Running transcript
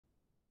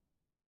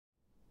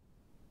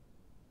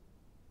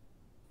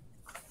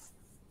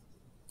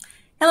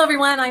Hello,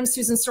 everyone. I'm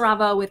Susan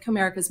Sarava with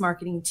Comerica's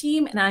marketing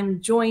team, and I'm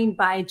joined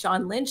by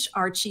John Lynch,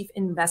 our Chief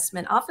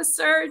Investment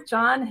Officer.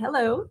 John,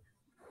 hello.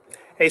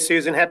 Hey,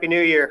 Susan. Happy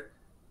New Year.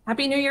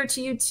 Happy New Year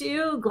to you,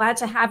 too. Glad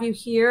to have you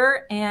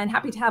here, and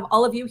happy to have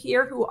all of you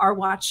here who are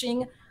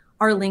watching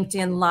our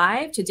LinkedIn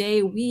Live.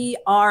 Today, we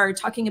are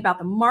talking about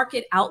the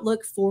market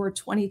outlook for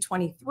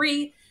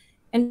 2023.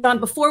 And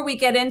John, before we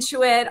get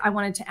into it, I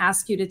wanted to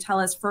ask you to tell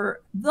us,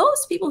 for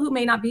those people who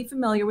may not be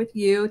familiar with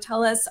you,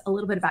 tell us a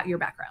little bit about your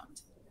background.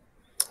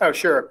 Oh,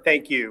 sure.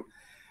 Thank you.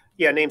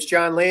 Yeah, name's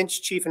John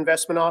Lynch, Chief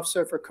Investment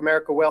Officer for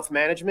Comerica Wealth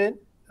Management.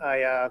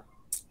 I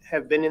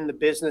have been in the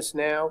business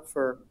now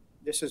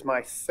this is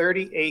my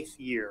 38th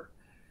year.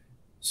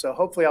 So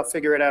hopefully I'll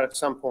figure it out at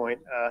some point.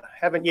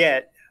 Haven't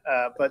yet,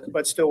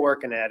 but still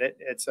working at it.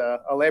 It's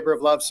a labor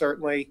of love,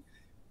 certainly.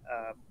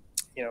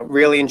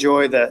 Really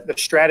enjoy the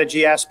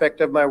strategy aspect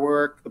of my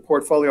work, the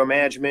portfolio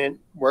management,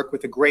 work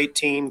with a great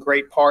team,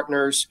 great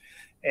partners.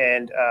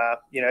 And,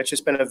 it's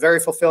just been a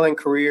very fulfilling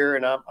career,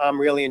 and I'm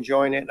really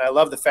enjoying it. And I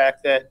love the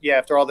fact that,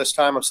 after all this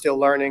time, I'm still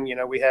learning.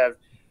 We have a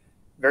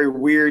very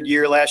weird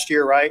year last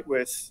year, right,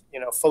 with,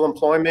 full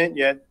employment,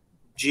 yet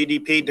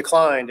GDP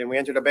declined and we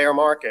entered a bear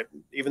market,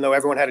 even though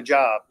everyone had a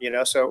job,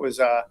 so it was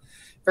a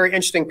very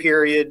interesting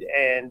period.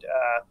 And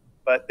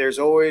but there's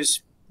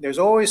always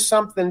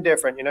something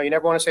different. You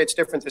never want to say it's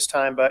different this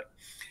time, but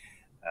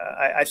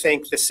I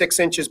think the 6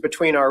 inches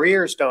between our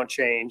ears don't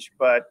change,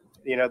 but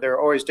there are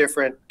always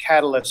different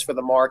catalysts for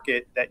the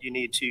market that you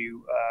need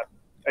to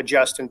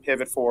adjust and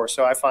pivot for.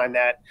 So I find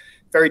that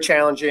very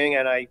challenging,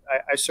 and I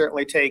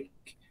certainly take,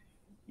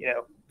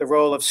 the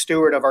role of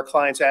steward of our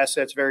clients'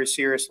 assets very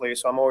seriously.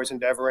 So I'm always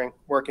endeavoring,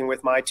 working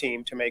with my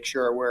team to make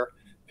sure we're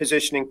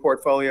positioning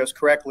portfolios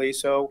correctly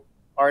so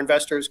our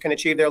investors can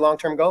achieve their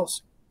long-term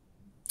goals.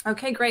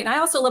 Okay, great. And I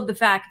also love the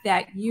fact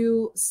that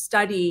you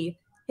study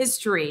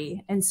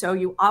history, and so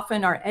you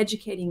often are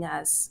educating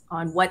us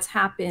on what's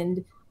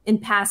happened in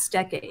past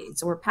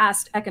decades or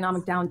past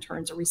economic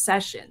downturns or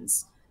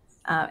recessions.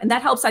 And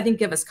that helps, I think,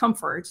 give us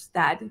comfort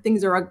that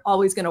things are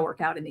always going to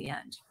work out in the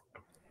end.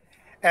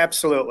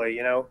 Absolutely.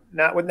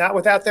 Not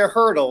without their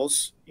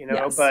hurdles,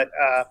 Yes. But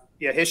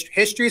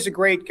history is a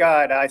great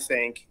guide, I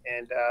think.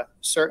 And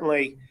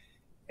certainly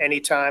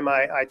anytime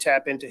I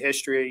tap into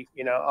history,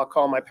 I'll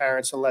call my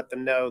parents and let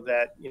them know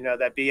that,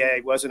 that BA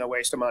wasn't a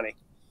waste of money.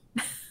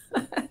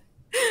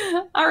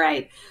 All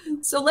right.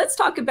 So let's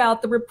talk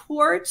about the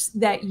report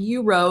that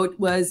you wrote.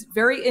 Was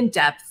very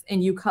in-depth,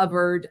 and you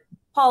covered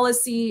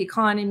policy,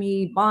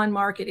 economy, bond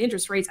market,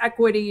 interest rates,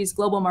 equities,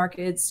 global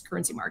markets,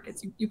 currency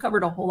markets. You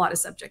covered a whole lot of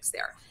subjects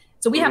there.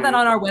 So we have that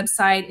on our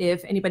website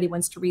if anybody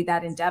wants to read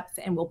that in depth,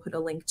 and we'll put a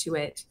link to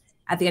it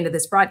at the end of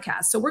this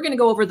broadcast. So we're going to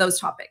go over those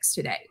topics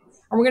today.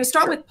 And we're going to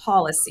start with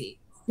policy.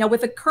 Now,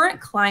 with the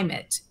current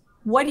climate,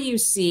 what do you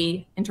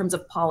see in terms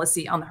of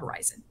policy on the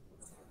horizon?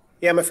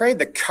 Yeah, I'm afraid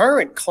the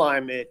current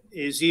climate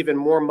is even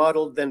more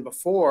muddled than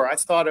before. I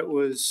thought it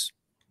was,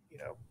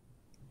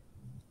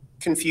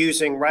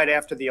 confusing right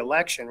after the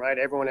election, right?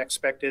 Everyone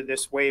expected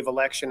this wave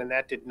election, and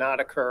that did not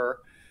occur.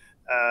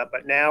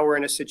 But now we're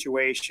in a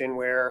situation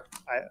where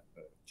I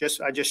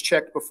just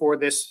checked before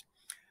this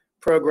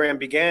program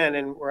began,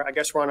 and I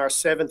guess we're on our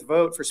 7th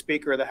vote for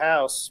Speaker of the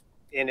House.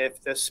 And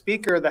if the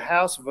Speaker of the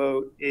House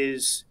vote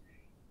is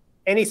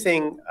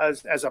anything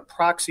as a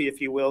proxy,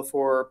 if you will,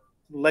 for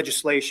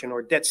legislation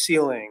or debt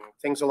ceiling,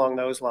 things along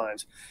those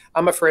lines,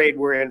 I'm afraid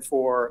we're in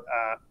for,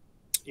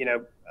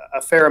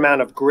 a fair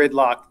amount of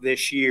gridlock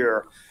this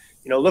year.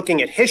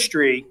 Looking at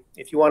history,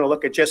 if you want to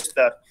look at just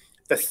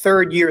the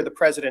third year of the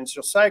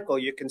presidential cycle,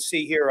 you can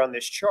see here on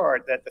this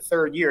chart that the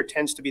third year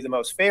tends to be the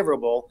most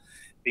favorable,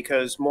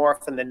 because more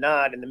often than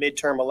not, in the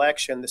midterm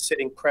election, the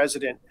sitting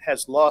president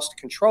has lost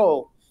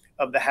control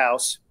of the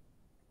House,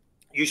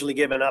 usually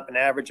given up an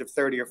average of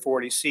 30 or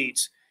 40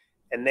 seats.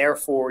 And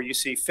therefore, you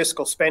see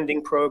fiscal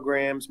spending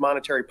programs,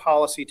 monetary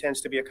policy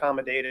tends to be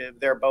accommodative.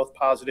 They're both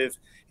positive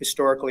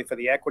historically for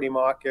the equity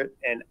market.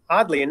 And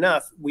oddly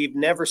enough, we've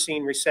never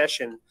seen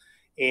recession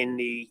in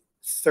the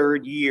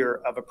third year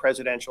of a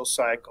presidential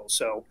cycle.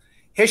 So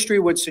history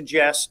would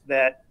suggest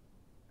that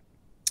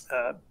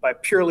by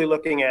purely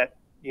looking at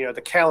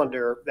the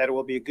calendar, that it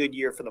will be a good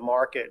year for the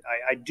market.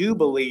 I do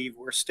believe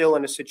we're still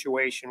in a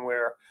situation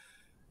where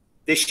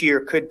this year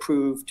could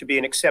prove to be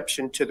an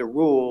exception to the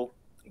rule,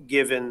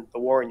 given the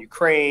war in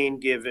Ukraine,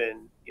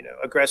 given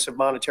aggressive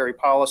monetary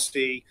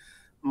policy,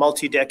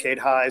 multi-decade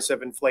highs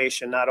of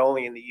inflation, not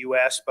only in the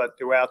U.S. but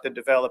throughout the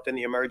developed and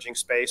the emerging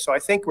space. So I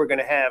think we're going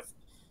to have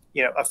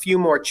a few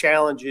more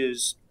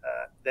challenges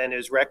than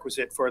is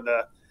requisite for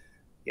the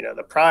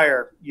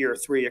prior year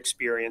 3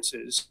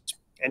 experiences.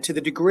 And to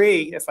the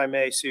degree, if I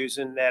may,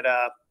 Susan, that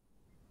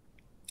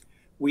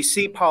we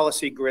see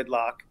policy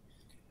gridlock,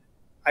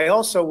 I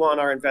also want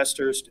our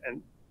investors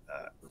and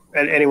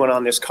anyone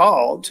on this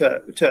call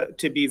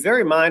to be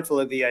very mindful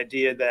of the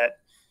idea that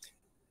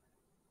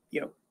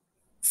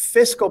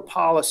fiscal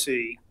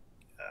policy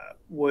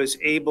was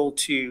able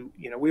to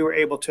we were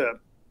able to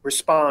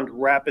respond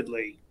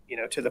rapidly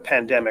to the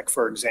pandemic,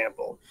 for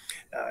example,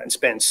 and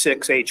spend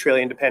 6, 8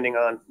 trillion, depending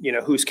on,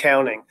 who's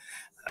counting.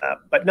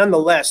 But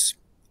nonetheless,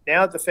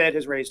 now that the Fed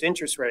has raised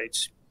interest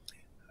rates,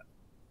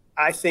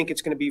 I think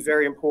it's going to be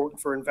very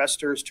important for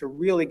investors to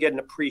really get an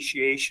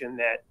appreciation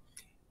that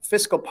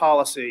fiscal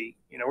policy,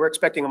 we're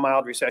expecting a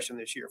mild recession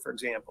this year, for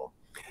example.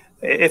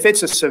 If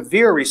it's a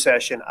severe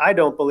recession, I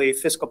don't believe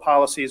fiscal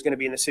policy is going to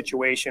be in a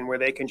situation where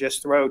they can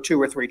just throw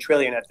 2 or 3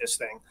 trillion at this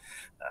thing.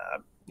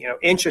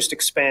 Interest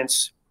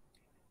expense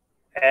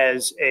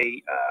as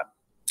a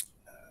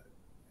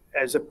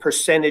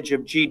percentage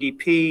of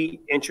GDP,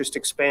 interest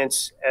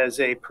expense as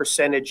a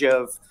percentage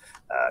of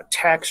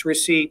tax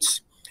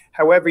receipts,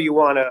 however you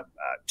want to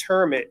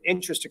term it,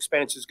 interest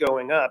expense is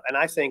going up. And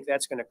I think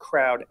that's going to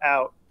crowd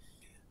out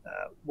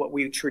what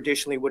we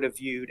traditionally would have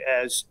viewed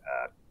as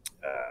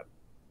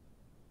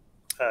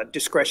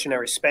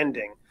discretionary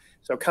spending.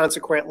 So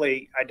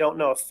consequently, I don't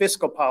know if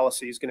fiscal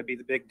policy is going to be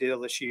the big deal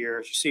this year.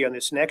 As you see on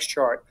this next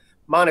chart,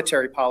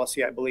 monetary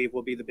policy, I believe,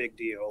 will be the big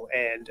deal.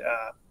 And,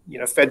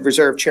 Fed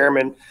Reserve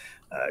Chairman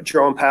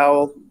Jerome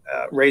Powell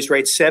raised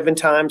rates 7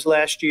 times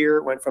last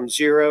year, went from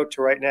 0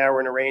 to right now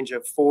we're in a range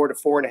of 4 to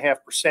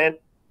 4.5%.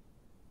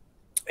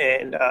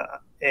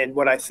 And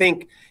what I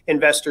think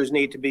investors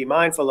need to be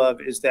mindful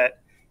of is that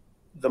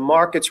the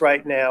markets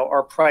right now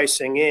are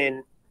pricing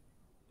in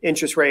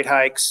interest rate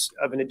hikes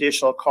of an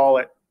additional, call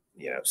it,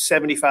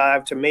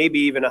 75 to maybe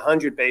even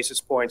 100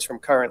 basis points from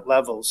current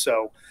levels.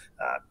 So,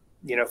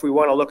 if we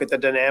want to look at the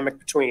dynamic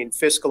between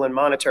fiscal and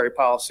monetary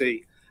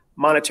policy,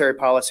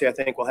 I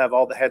think will have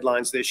all the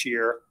headlines this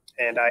year.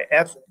 And I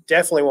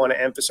definitely want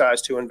to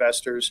emphasize to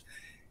investors,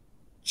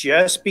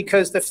 just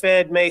because the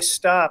Fed may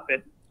stop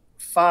at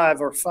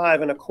 5 or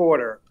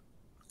 5.25,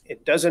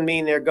 it doesn't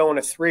mean they're going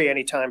to 3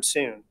 anytime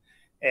soon.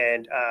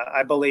 And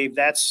I believe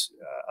that's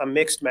a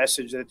mixed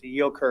message that the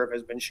yield curve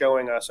has been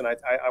showing us. And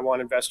I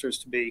want investors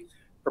to be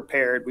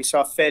prepared. We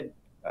saw Fed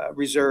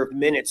Reserve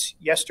minutes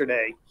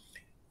yesterday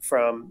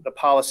from the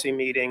policy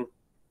meeting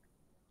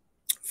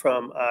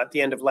from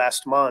the end of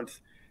last month.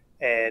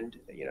 And,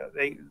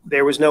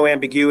 there was no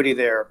ambiguity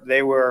there.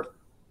 They were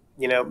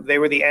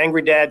the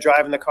angry dad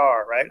driving the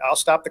car, right? I'll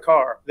stop the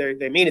car.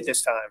 They mean it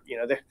this time.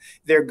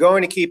 They're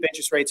going to keep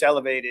interest rates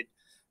elevated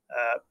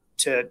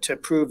to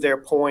prove their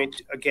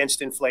point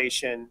against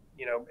inflation.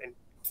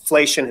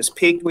 Inflation has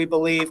peaked, we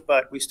believe,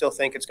 but we still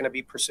think it's going to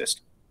be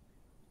persistent.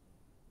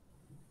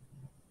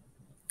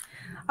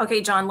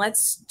 Okay, John,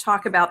 let's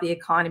talk about the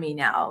economy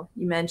now.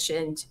 You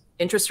mentioned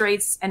interest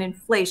rates and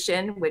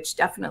inflation, which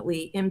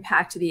definitely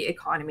impact the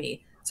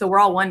economy. So we're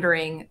all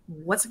wondering,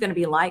 what's it going to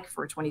be like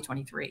for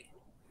 2023?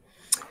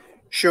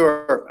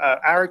 Sure.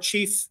 Our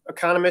chief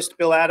economist,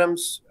 Bill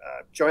Adams,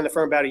 joined the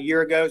firm about a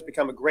year ago. He's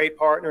become a great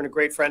partner and a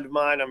great friend of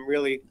mine. I'm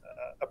really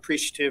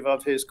appreciative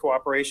of his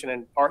cooperation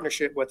and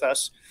partnership with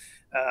us.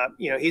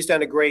 He's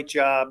done a great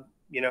job,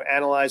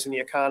 analyzing the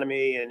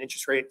economy and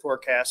interest rate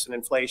forecasts and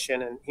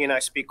inflation. And he and I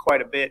speak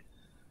quite a bit,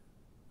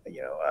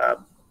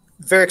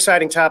 very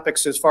exciting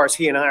topics as far as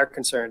he and I are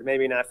concerned.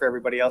 Maybe not for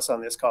everybody else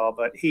on this call,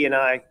 but he and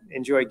I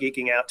enjoy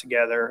geeking out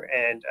together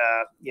and,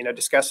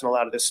 discussing a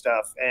lot of this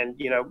stuff. And,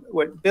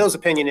 what Bill's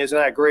opinion is,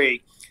 and I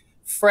agree,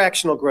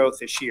 fractional growth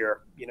this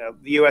year.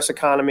 The U.S.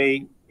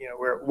 economy,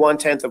 we're at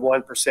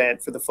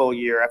 0.1% for the full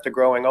year after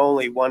growing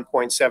only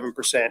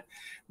 1.7%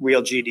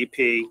 real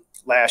GDP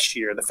last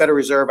year. The Federal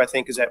Reserve, I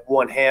think, is at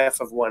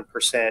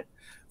 0.5%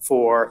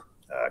 for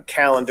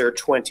calendar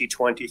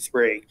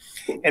 2023.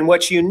 And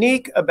what's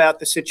unique about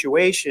the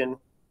situation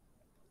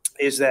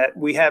is that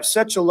we have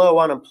such a low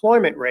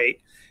unemployment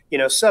rate,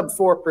 sub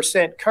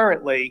 4%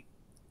 currently,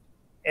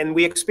 and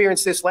we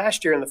experienced this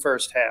last year in the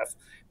first half,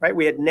 right?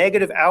 We had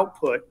negative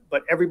output,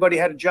 but everybody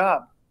had a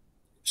job.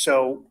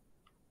 So,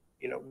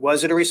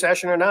 was it a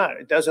recession or not?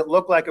 It doesn't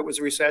look like it was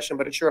a recession,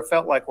 but it sure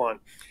felt like one.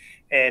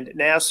 And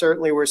now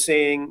certainly we're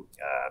seeing,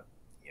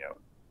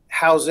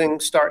 housing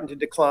starting to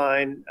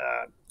decline,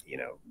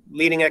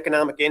 leading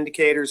economic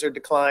indicators are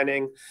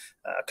declining,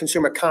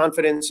 consumer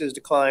confidence is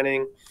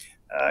declining,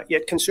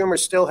 yet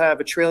consumers still have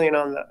 $1 trillion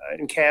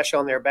in cash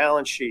on their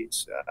balance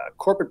sheets.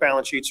 Corporate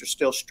balance sheets are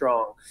still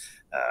strong.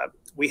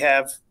 We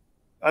have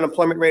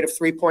unemployment rate of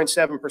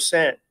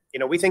 3.7%.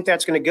 We think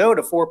that's going to go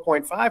to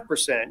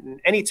 4.5%. And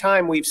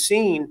anytime we've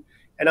seen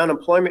an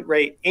unemployment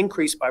rate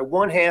increase by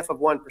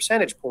 0.5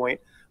 percentage point,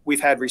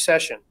 we've had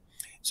recession.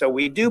 So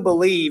we do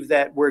believe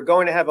that we're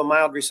going to have a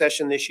mild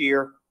recession this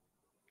year,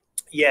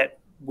 yet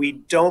we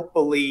don't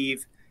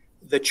believe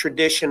the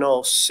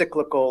traditional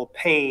cyclical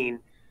pain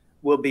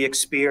will be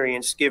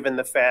experienced given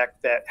the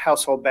fact that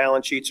household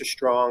balance sheets are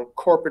strong,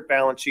 corporate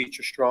balance sheets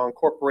are strong,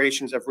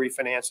 corporations have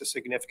refinanced a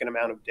significant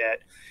amount of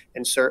debt,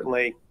 and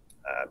certainly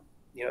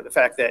the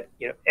fact that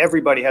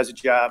everybody has a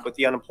job with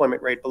the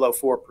unemployment rate below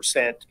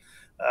 4%,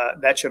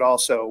 that should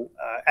also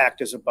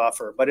act as a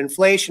buffer. But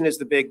inflation is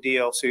the big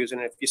deal, Susan.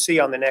 If you see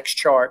on the next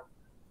chart,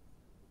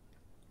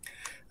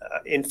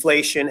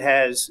 inflation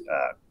has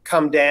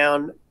come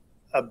down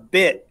a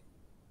bit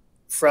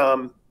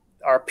from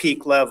our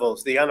peak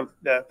levels.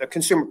 The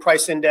consumer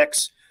price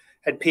index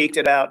had peaked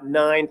at about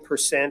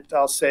 9%,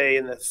 I'll say,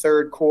 in the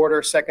third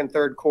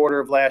quarter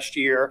of last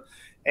year.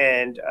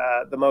 And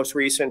the most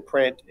recent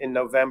print in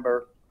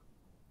November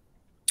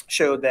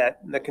showed that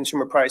the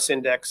consumer price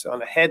index on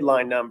the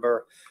headline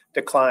number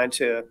declined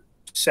to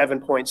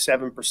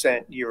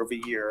 7.7% year over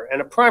year.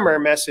 And a primary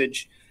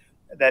message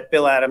that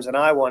Bill Adams and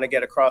I want to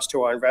get across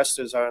to our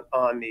investors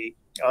on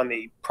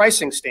the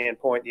pricing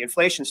standpoint, the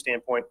inflation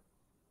standpoint,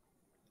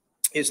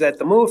 is that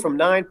the move from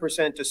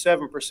 9% to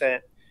 7%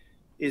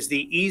 is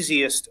the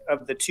easiest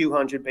of the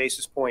 200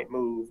 basis point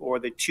move or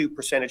the 2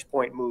 percentage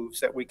point moves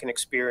that we can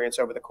experience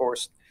over the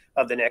course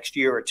of the next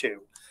year or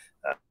two.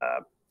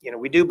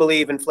 We do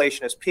believe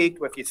inflation has peaked.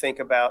 If you think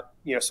about,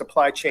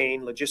 supply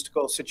chain,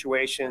 logistical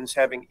situations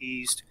having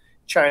eased,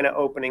 China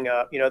opening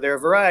up, there are a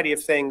variety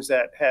of things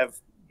that have,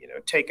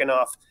 taken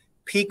off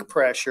peak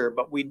pressure,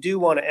 but we do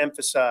want to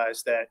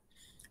emphasize that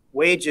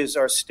wages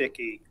are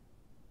sticky,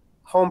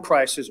 home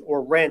prices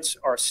or rents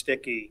are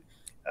sticky,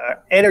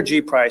 energy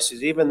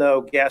prices, even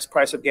though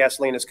price of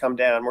gasoline has come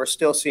down, we're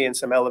still seeing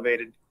some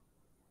elevated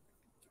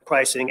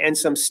pricing and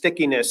some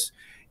stickiness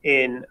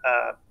in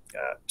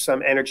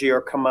some energy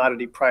or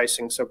commodity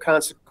pricing. So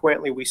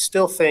consequently, we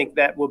still think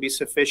that will be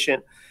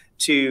sufficient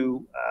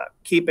to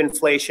keep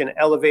inflation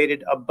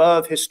elevated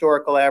above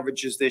historical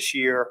averages this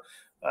year.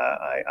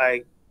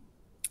 I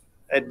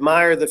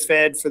admire the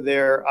Fed for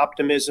their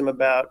optimism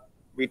about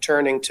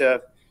returning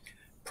to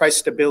price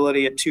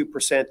stability at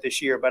 2%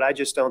 this year, but I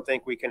just don't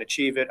think we can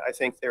achieve it. I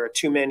think there are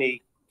too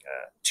many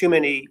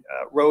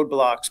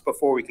roadblocks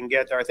before we can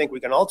get there. I think we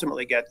can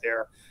ultimately get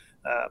there,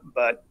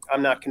 but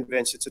I'm not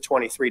convinced it's a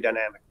 23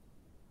 dynamic.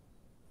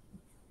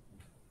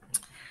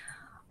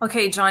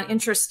 Okay, John,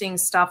 interesting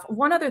stuff.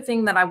 One other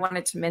thing that I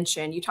wanted to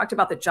mention, you talked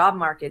about the job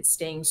market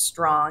staying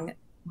strong.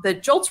 The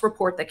JOLTS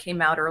report that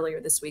came out earlier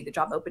this week, the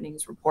job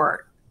openings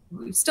report,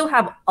 we still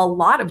have a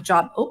lot of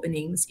job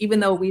openings, even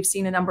though we've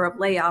seen a number of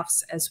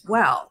layoffs as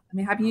well. I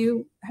mean, have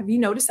you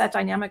noticed that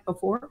dynamic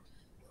before?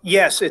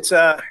 Yes, it's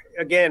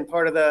again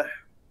part of the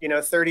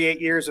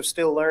 38 years of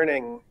still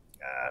learning.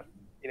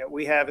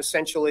 We have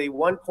essentially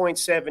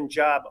 1.7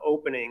 job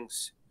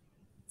openings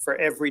for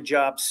every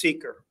job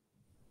seeker,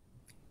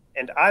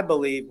 and I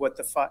believe what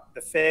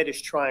the Fed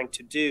is trying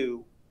to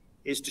do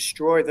is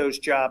destroy those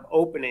job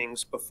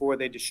openings before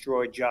they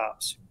destroy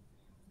jobs.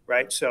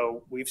 Right.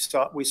 So we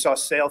saw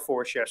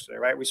Salesforce yesterday,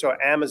 right? We saw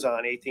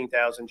Amazon,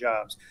 18,000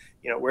 jobs.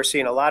 We're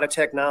seeing a lot of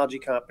technology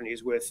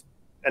companies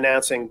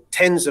announcing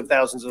tens of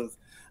thousands of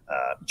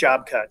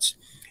job cuts.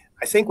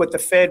 I think what the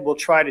Fed will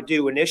try to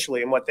do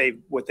initially, and what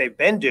they've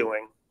been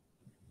doing,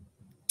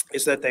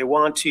 is that they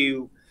want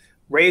to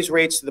raise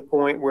rates to the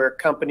point where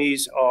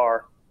companies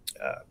are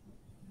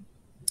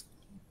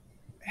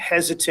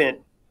hesitant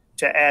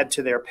to add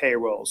to their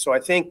payroll. So I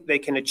think they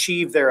can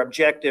achieve their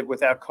objective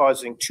without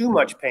causing too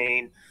much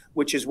pain,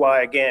 which is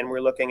why, again, we're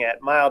looking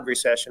at mild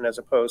recession as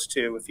opposed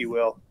to, if you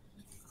will,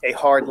 a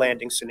hard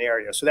landing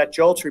scenario. So that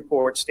JOLTS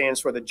report stands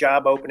for the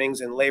Job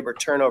Openings and Labor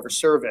Turnover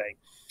Survey.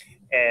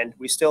 And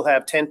we still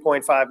have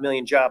 10.5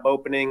 million job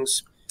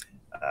openings,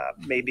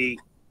 maybe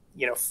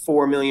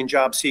 4 million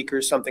job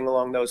seekers, something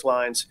along those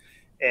lines.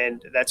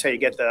 And that's how you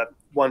get the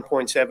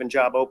 1.7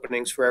 job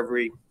openings for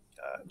every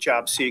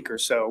job seeker.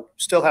 So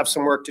still have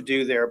some work to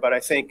do there, but I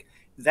think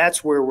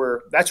that's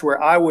where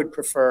I would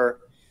prefer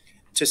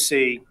to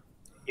see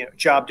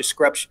job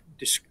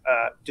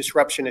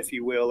disruption, if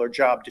you will, or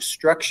job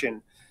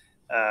destruction.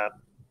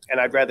 And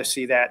I'd rather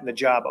see that in the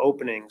job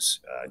openings,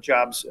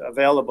 jobs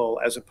available,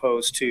 as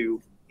opposed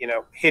to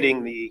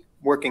hitting the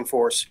working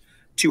force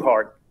too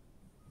hard.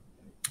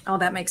 Oh,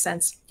 that makes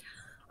sense.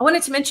 I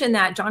wanted to mention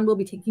that John will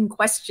be taking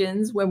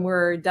questions when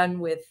we're done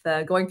with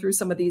going through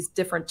some of these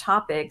different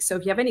topics. So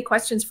if you have any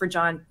questions for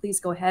John, please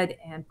go ahead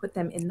and put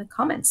them in the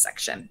comments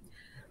section.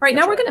 All right,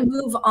 now we're going to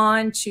move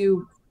on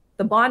to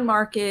the bond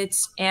market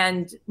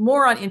and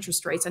more on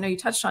interest rates. I know you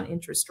touched on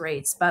interest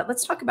rates, but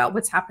let's talk about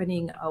what's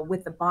happening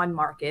with the bond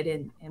market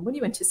and what do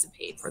you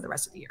anticipate for the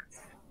rest of the year?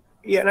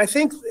 Yeah, and I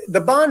think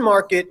the bond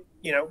market,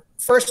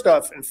 first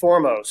off and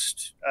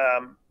foremost,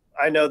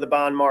 I know the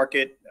bond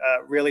market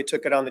really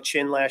took it on the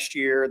chin last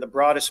year. The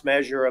broadest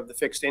measure of the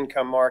fixed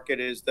income market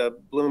is the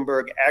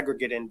Bloomberg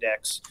Aggregate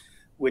Index,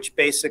 which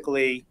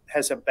basically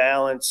has a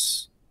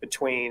balance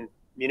between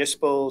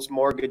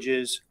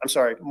mortgages,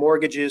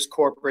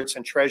 corporates,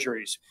 and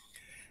treasuries.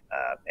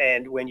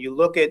 And when you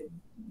look at,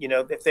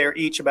 if they're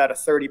each about a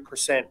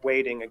 30%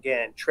 weighting,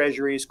 again,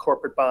 treasuries,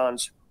 corporate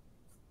bonds,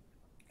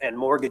 and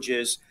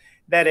mortgages,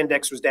 that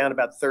index was down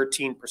about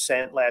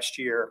 13% last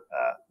year.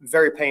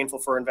 Very painful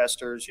for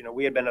investors.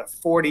 We had been a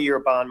 40-year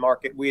bond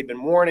market. We had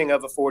been warning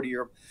of a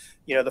 40-year,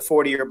 the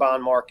 40-year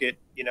bond market,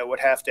 would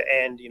have to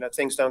end.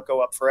 Things don't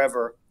go up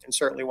forever. And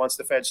certainly once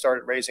the Fed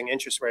started raising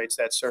interest rates,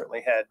 that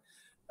certainly had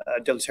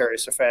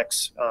deleterious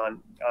effects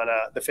on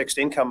the fixed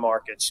income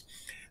markets.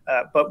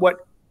 But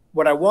what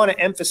I want to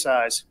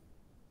emphasize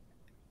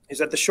is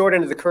that the short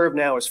end of the curve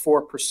now is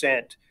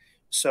 4%.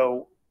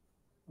 So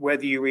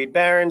whether you read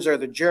Barron's or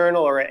the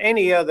Journal or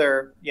any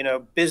other,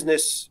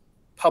 business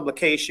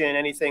publication,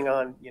 anything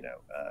on,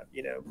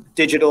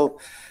 digital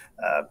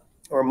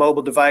or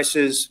mobile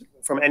devices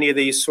from any of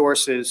these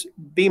sources,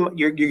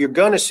 you're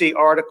going to see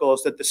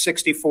articles that the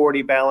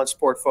 60-40 balanced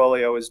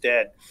portfolio is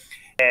dead.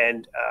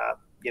 And,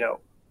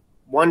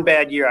 one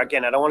bad year,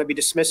 again, I don't want to be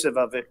dismissive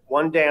of it.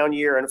 One down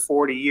year in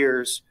 40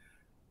 years,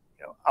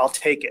 I'll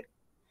take it.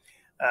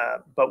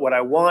 But what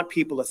I want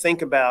people to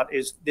think about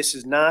is this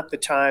is not the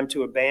time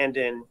to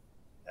abandon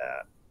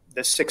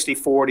the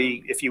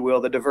 60-40, if you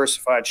will, the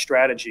diversified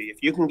strategy.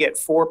 If you can get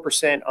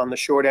 4% on the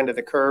short end of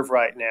the curve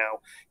right now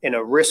in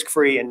a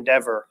risk-free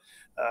endeavor,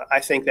 I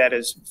think that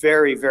is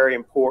very, very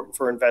important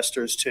for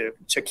investors to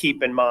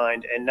keep in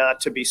mind and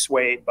not to be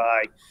swayed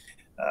by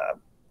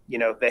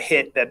the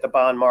hit that the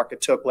bond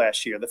market took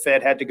last year. The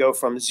Fed had to go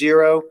from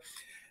 0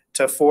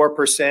 to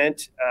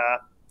 4%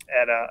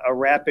 at a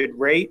rapid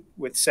rate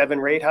with 7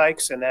 rate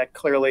hikes, and that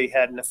clearly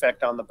had an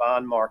effect on the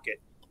bond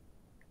market.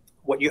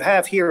 What you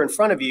have here in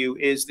front of you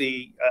is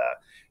the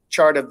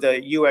chart of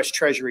the U.S.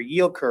 Treasury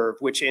yield curve,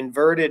 which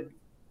inverted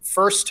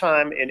first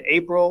time in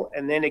April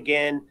and then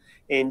again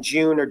in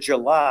June or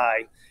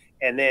July.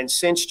 And then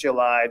since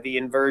July, the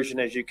inversion,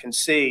 as you can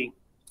see,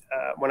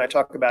 when I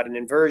talk about an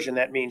inversion,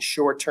 that means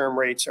short-term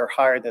rates are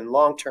higher than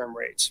long-term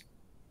rates.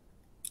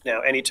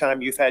 Now,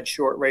 anytime you've had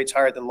short rates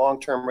higher than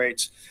long-term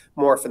rates,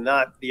 more often than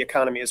not, the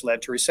economy has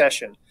led to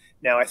recession.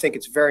 Now, I think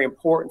it's very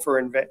important for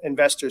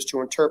investors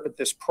to interpret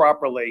this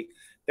properly.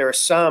 There are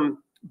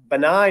some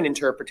benign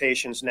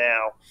interpretations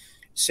now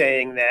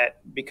saying that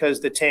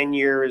because the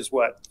 10-year is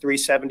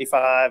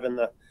 375 and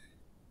the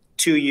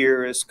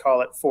 2-year is,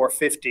 call it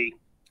 450,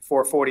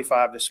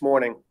 445 this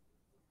morning,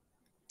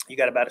 you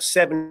got about a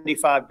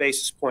 75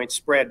 basis point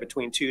spread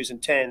between 2s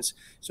and 10s.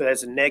 So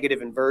that's a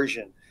negative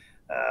inversion.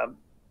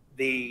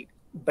 The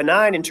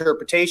benign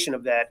interpretation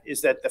of that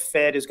is that the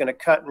Fed is going to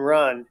cut and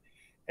run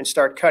and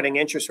start cutting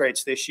interest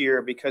rates this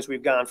year because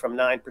we've gone from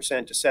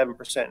 9% to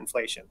 7%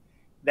 inflation.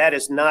 That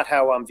is not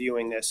how I'm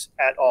viewing this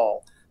at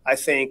all. I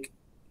think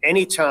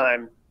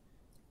anytime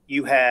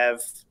you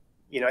have,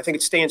 I think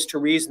it stands to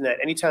reason that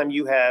anytime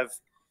you have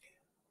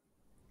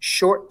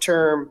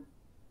short-term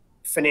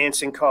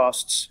financing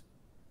costs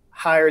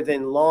higher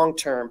than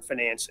long-term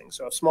financing.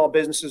 So if small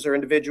businesses or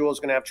individuals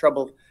are going to have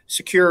trouble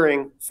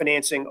securing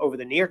financing over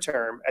the near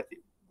term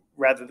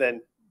rather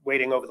than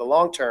waiting over the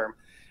long term,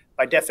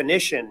 by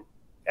definition,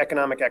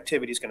 economic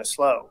activity is going to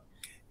slow.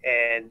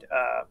 And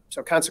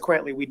so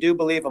consequently, we do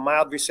believe a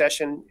mild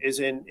recession is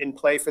in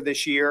play for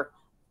this year.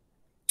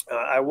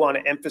 I want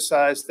to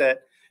emphasize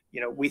that,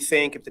 we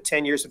think if the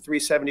 10 years of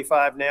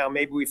 375 now,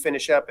 maybe we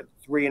finish up at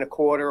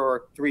 3.25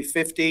 or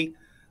 350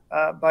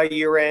 by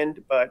year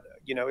end. But,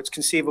 it's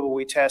conceivable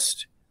we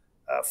test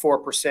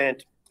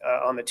 4%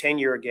 on the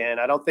 10-year again.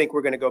 I don't think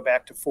we're going to go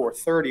back to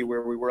 430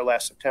 where we were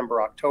last September,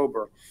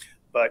 October,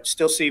 but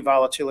still see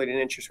volatility in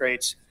interest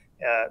rates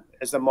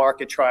as the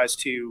market tries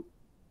to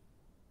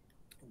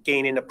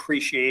gain an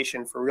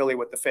appreciation for really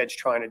what the Fed's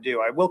trying to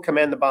do. I will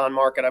commend the bond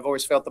market. I've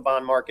always felt the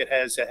bond market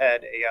has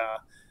had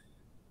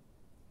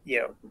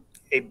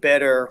a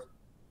better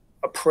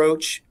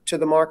approach to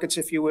the markets,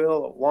 if you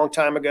will. A long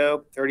time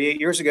ago, 38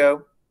 years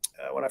ago,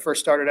 when I first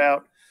started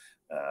out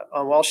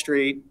on Wall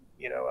Street,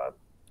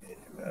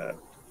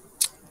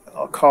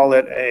 I'll call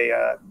it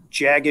a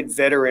jagged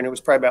veteran who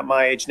was probably about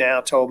my age now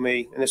told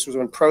me, and this was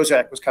when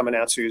Prozac was coming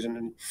out, Susan,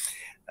 and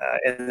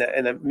in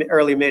the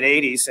early mid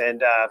 80s.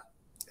 And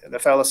the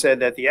fellow said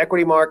that the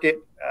equity market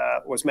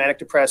was manic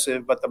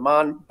depressive, but the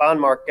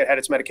bond market had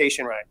its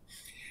medication right.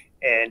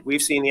 And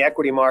we've seen the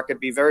equity market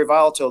be very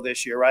volatile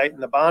this year, right?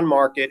 And the bond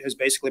market has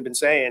basically been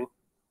saying,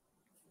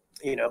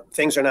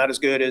 things are not as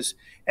good as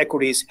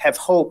equities have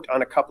hoped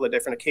on a couple of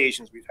different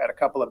occasions. We've had a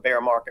couple of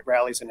bear market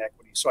rallies in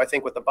equities. So I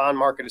think what the bond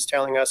market is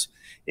telling us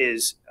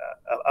is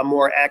a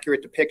more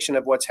accurate depiction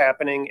of what's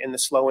happening in the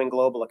slowing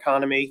global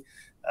economy.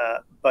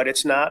 But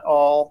it's not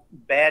all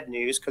bad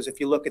news, because if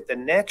you look at the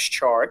next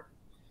chart,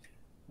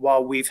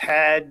 while we've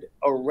had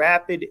a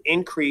rapid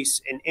increase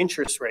in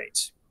interest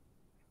rates,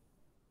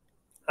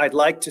 I'd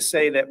like to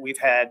say that we've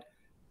had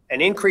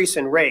an increase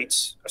in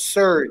rates, a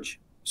surge,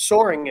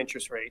 soaring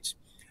interest rates,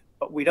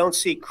 but we don't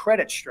see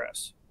credit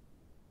stress.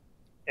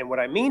 And what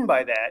I mean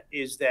by that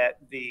is that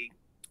the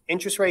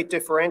interest rate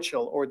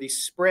differential, or the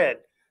spread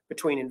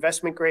between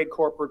investment grade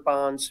corporate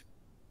bonds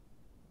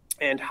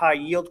and high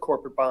yield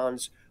corporate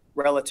bonds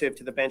relative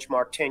to the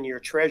benchmark 10-year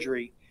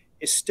Treasury,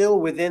 is still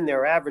within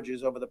their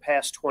averages over the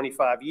past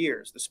 25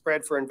 years. The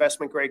spread for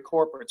investment grade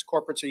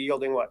corporates are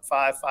yielding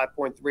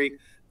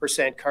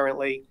 5.3%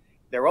 currently.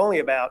 They're only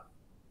about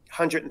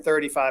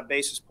 135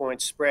 basis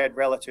points spread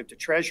relative to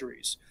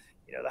Treasuries.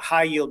 The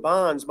high yield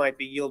bonds might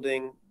be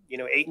yielding,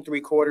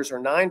 8.75 or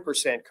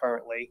 9%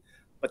 currently,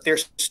 but they're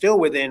still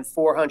within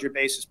 400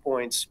 basis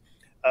points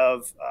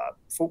of,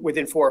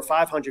 within 400 or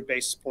 500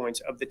 basis points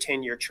of the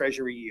 10-year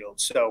Treasury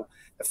yield. So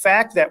the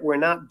fact that we're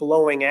not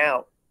blowing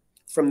out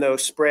from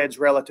those spreads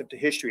relative to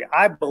history,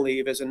 I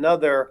believe, is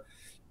another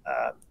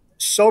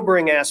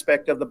sobering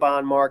aspect of the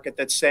bond market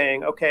that's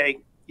saying, okay,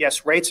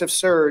 yes, rates have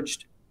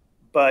surged,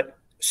 but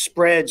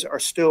spreads are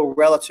still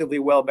relatively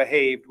well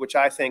behaved, which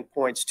I think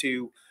points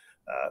to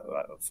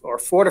or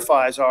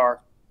fortifies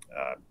our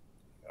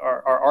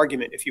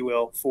argument, if you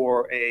will,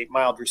 for a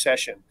mild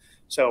recession.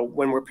 So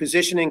when we're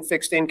positioning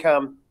fixed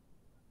income,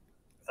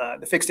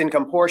 the fixed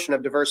income portion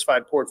of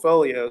diversified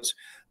portfolios,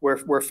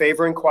 we're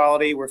favoring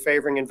quality, we're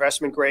favoring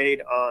investment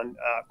grade on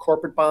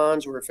corporate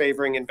bonds, we're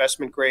favoring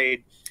investment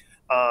grade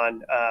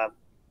on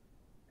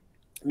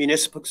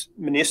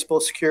municipal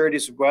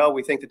securities as well.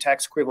 We think the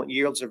tax equivalent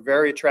yields are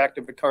very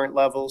attractive at current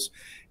levels.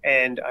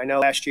 And I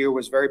know last year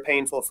was very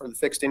painful for the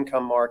fixed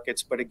income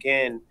markets, but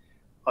again,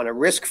 on a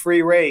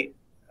risk-free rate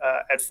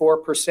at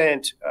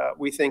 4%,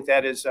 we think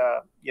that is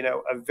a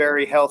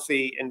very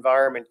healthy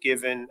environment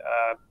given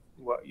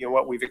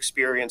what we've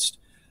experienced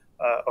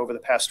over the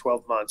past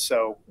 12 months.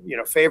 So,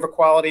 favor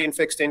quality in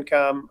fixed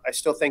income. I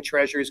still think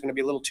Treasury is going to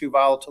be a little too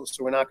volatile,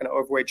 so we're not going to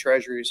overweight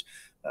Treasuries,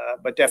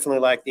 but definitely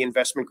like the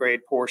investment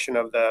grade portion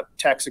of the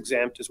tax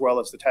exempt as well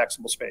as the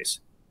taxable space.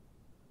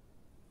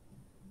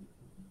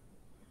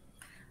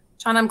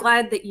 John, I'm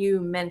glad that you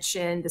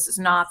mentioned this is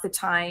not the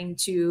time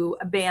to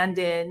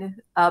abandon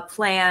a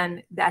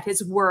plan that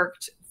has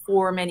worked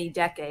for many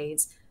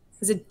decades,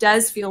 because it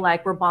does feel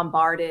like we're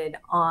bombarded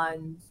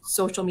on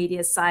social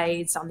media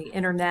sites, on the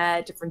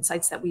internet, different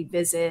sites that we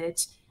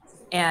visit,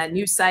 and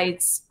news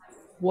sites,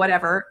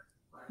 whatever,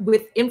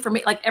 with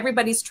information. Like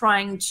everybody's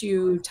trying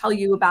to tell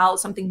you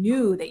about something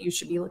new that you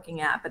should be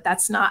looking at, but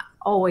that's not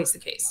always the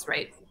case,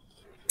 right?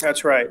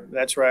 That's right.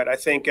 That's right. I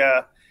think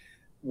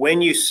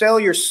when you sell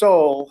your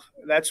soul,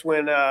 that's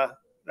when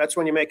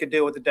you make a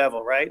deal with the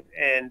devil, right?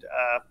 And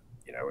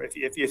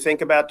if you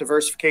think about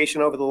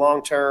diversification over the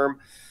long term,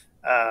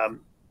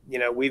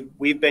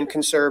 we've been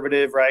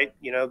conservative, right?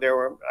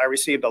 I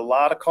received a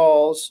lot of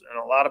calls and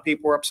a lot of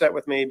people were upset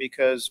with me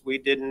because we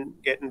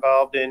didn't get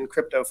involved in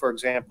crypto, for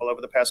example, over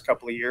the past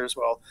couple of years.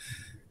 Well,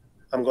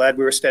 I'm glad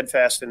we were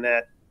steadfast in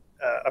that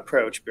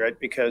approach, right?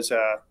 Because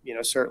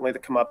certainly the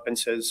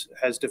comeuppance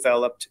has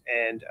developed,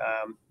 and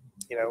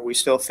we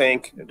still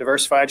think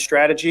diversified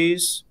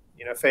strategies,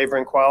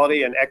 favoring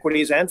quality and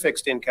equities and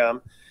fixed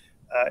income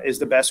is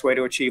the best way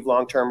to achieve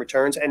long-term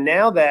returns. And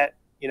now that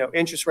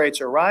interest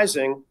rates are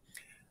rising,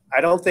 I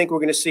don't think we're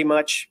going to see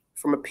much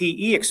from a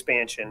PE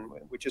expansion,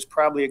 which is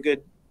probably a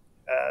good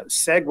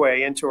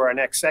segue into our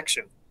next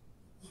section.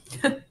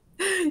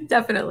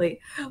 Definitely.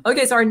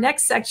 Okay, so our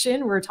next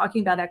section, we're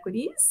talking about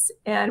equities,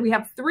 and we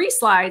have 3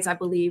 slides, I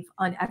believe,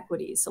 on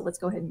equities. So let's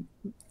go ahead and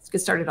let's get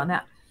started on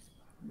that.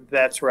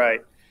 That's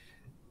right.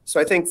 So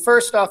I think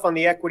first off on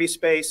the equity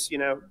space,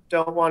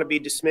 don't want to be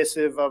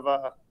dismissive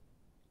of,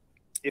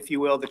 if you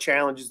will, the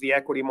challenges the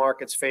equity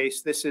markets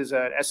face. This is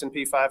an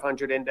S&P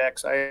 500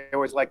 index. I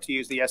always like to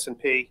use the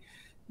S&P.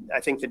 I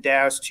think the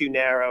Dow is too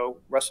narrow.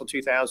 Russell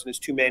 2000 is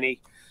too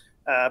many.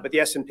 But the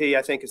S&P,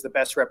 I think, is the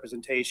best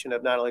representation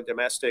of not only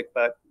domestic,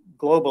 but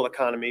global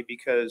economy,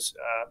 because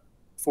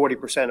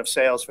 40% of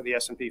sales for the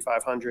S&P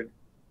 500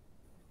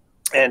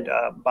 and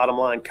bottom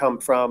line come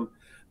from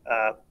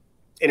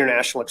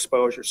international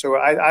exposure. So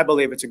I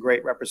believe it's a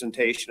great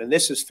representation. And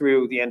this is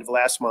through the end of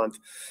last month.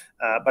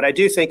 But I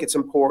do think it's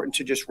important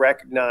to just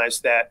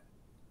recognize that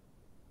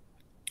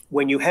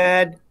when you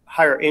had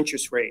higher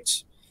interest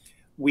rates,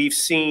 we've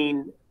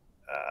seen,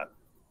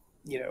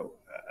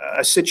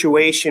 a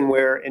situation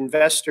where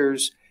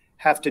investors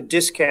have to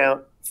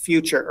discount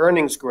future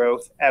earnings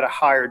growth at a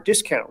higher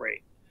discount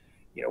rate.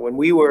 When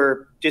we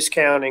were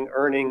discounting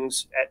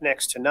earnings at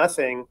next to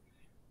nothing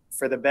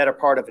for the better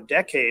part of a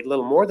decade, a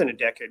little more than a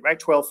decade, right?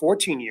 12,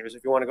 14 years,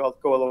 if you want to go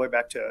all the way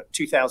back to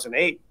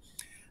 2008.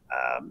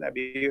 That'd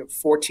be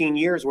 14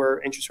 years where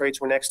interest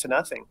rates were next to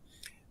nothing.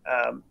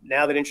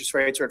 Now that interest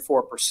rates are at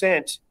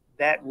 4%,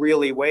 that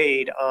really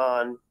weighed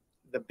on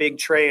the big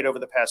trade over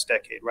the past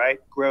decade, right?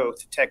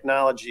 Growth,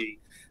 technology,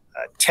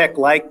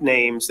 tech-like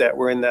names that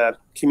were in the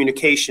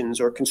communications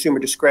or consumer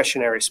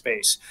discretionary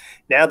space.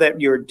 Now that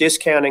you're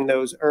discounting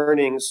those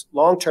earnings,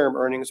 long-term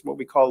earnings, what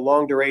we call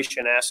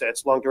long-duration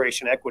assets,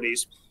 long-duration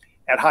equities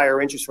at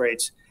higher interest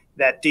rates,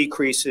 that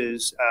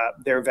decreases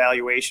their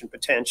valuation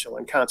potential,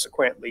 and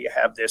consequently you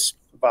have this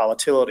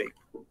volatility.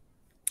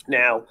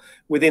 Now,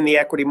 within the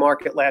equity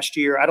market last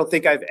year, I don't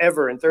think I've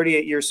ever, in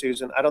 38 years,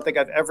 Susan, I don't think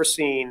I've ever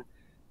seen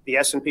the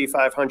S&P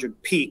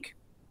 500 peak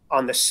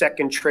on the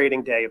second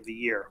trading day of the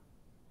year.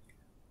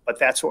 But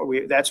that's what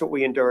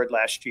we endured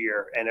last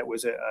year, and it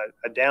was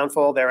a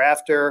downfall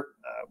thereafter.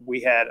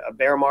 We had a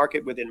bear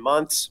market within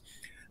months.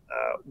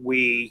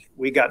 We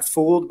got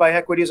fooled by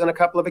equities on a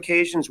couple of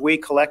occasions. We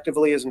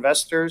collectively as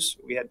investors,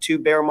 we had 2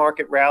 bear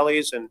market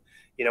rallies, and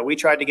we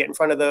tried to get in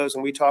front of those,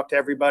 and we talked to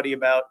everybody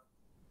about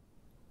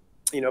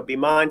be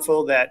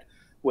mindful that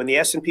when the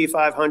S&P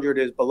 500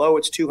 is below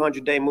its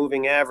 200-day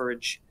moving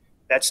average,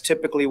 that's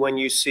typically when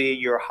you see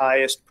your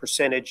highest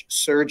percentage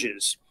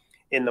surges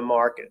in the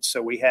market.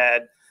 So we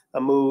had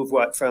a move,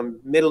 from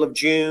middle of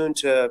June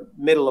to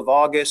middle of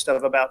August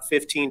of about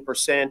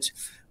 15%.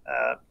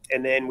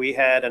 And then we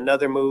had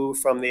another move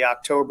from the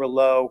October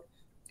low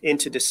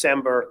into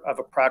December of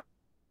approximately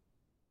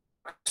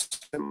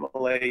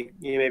approximately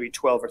maybe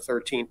 12 or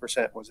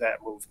 13% was that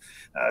move.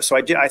 So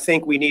I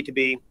think we need to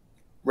be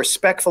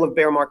respectful of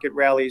bear market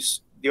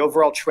rallies. The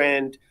overall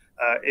trend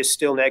is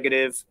still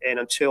negative, and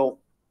until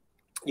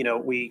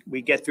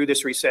we get through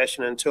this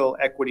recession, until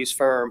equities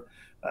firm,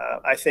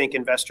 I think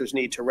investors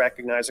need to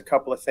recognize a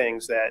couple of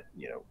things that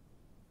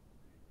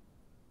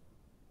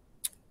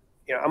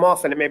I'm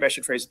often, maybe I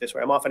should phrase it this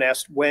way, I'm often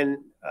asked when's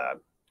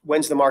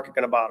the market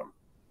going to bottom?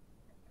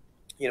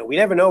 We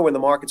never know when the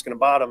market's going to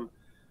bottom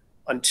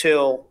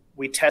until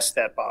we test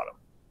that bottom.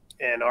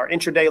 And our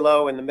intraday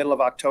low in the middle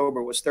of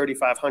October was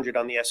 3,500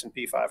 on the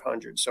S&P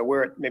 500. So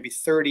we're at maybe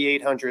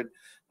 3,800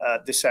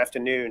 this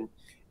afternoon.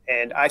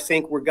 And I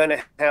think we're going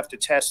to have to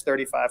test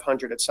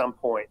 3,500 at some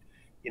point.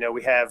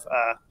 We have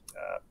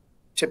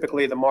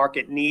typically the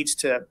market needs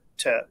to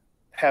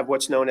have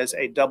what's known as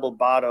a double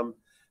bottom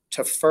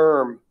to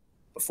firm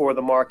before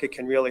the market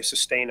can really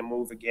sustain a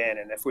move again.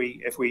 And if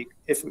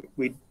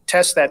we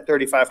test that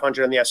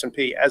 3,500 on the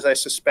S&P, as I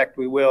suspect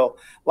we will,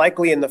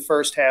 likely in the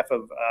first half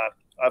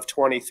of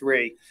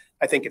 23,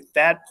 I think at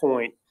that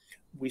point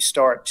we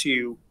start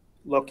to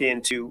look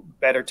into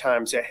better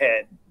times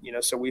ahead.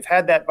 So we've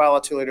had that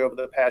volatility over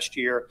the past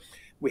year.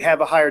 We have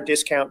a higher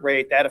discount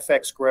rate that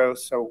affects growth,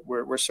 so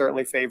we're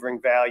certainly favoring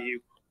value.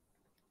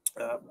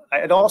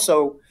 It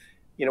also,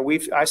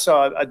 I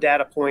saw a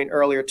data point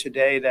earlier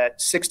today that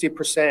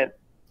 60%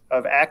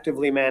 of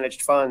actively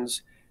managed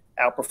funds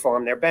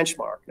outperform their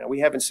benchmark. Now, we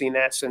haven't seen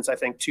that since, I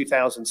think,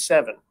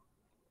 2007.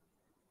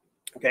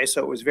 Okay,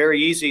 so it was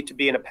very easy to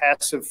be in a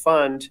passive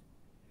fund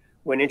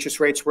when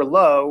interest rates were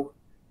low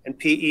and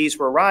PEs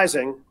were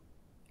rising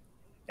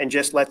and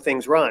just let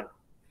things run.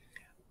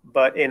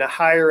 But in a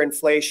higher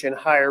inflation,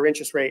 higher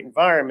interest rate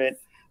environment,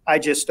 I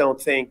just don't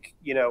think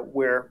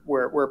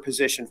we're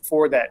positioned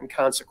for that, and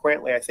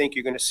consequently, I think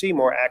you're going to see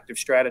more active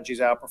strategies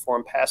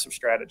outperform passive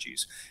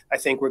strategies. I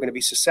think we're going to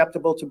be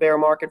susceptible to bear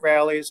market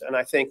rallies, and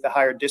I think the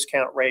higher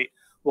discount rate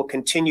will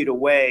continue to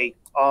weigh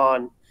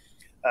on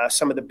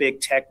some of the big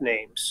tech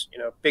names.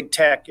 Big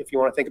tech, if you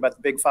want to think about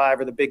the big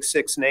five or the big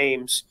six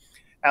names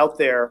out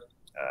there,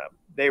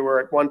 they were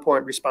at one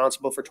point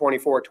responsible for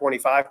 24 or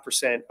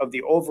 25% of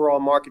the overall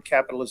market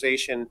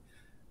capitalization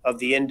of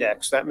the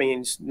index. That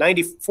means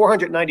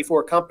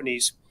 494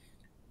 companies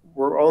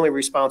were only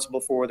responsible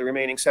for the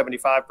remaining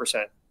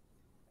 75%.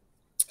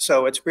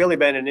 So it's really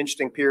been an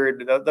interesting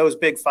period. Those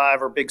big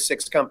five or big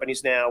six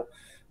companies now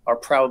are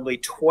probably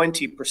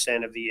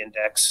 20% of the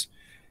index.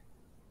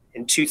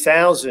 In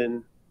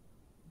 2000,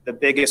 the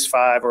biggest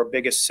five or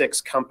biggest six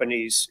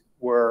companies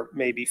were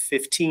maybe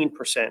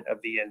 15%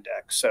 of the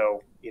index.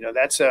 So,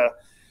 that's a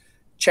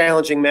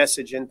challenging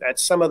message, and that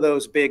some of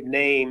those big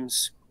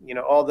names,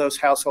 all those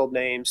household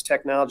names,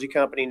 technology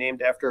company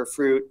named after a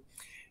fruit,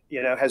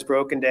 has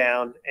broken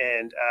down,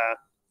 and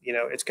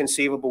it's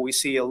conceivable we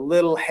see a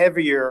little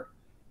heavier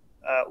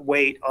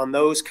weight on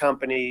those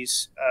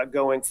companies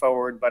going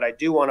forward. But I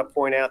do want to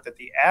point out that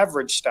the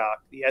average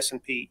stock, the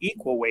S&P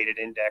equal weighted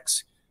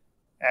index,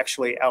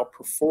 actually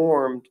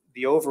outperformed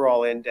the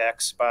overall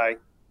index by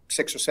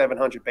 600 or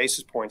 700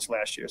 basis points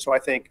last year. So I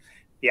think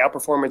the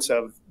outperformance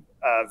of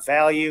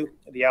value,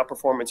 the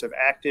outperformance of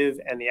active,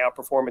 and the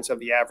outperformance of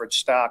the average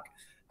stock,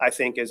 I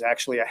think, is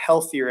actually a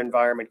healthier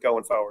environment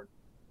going forward.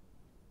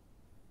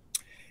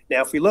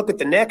 Now, if we look at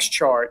the next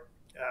chart,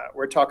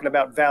 we're talking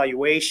about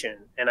valuation.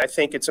 And I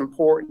think it's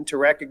important to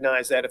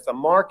recognize that if the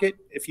market,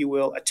 if you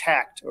will,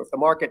 attacked, or if the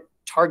market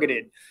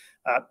targeted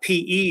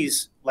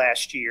PEs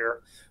last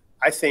year,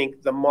 I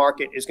think the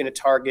market is going to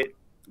target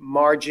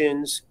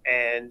margins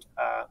and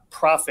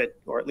profit,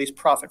 or at least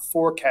profit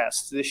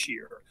forecasts this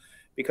year.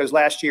 Because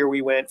last year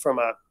we went from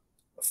a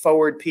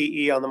forward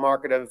PE on the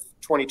market of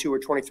 22 or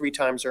 23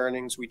 times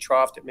earnings. We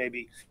troughed at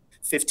maybe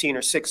 15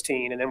 or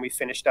 16, and then we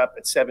finished up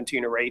at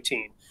 17 or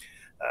 18.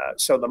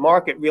 So the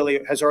market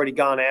really has already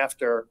gone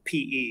after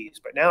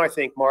PEs. But now I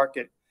think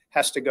Mr.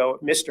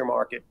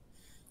 Market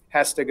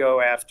has to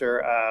go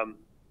after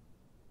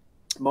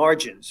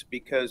margins,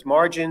 because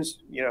margins,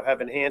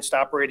 have enhanced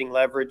operating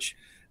leverage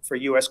for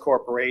U.S.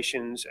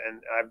 corporations,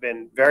 and I've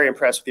been very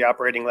impressed with the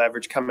operating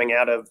leverage coming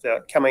out of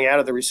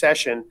the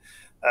recession,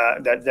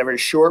 that very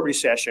short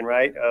recession,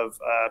 right, of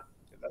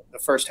the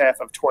first half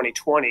of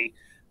 2020.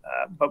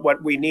 But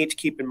what we need to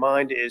keep in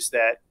mind is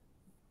that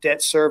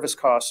debt service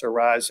costs are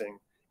rising,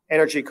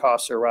 energy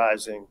costs are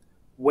rising,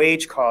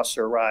 wage costs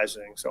are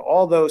rising. So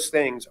all those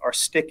things are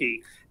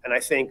sticky, and I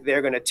think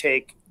they're going to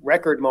take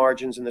record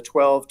margins in the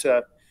 12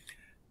 to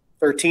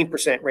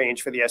 13%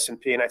 range for the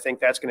S&P, and I think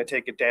that's going to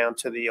take it down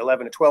to the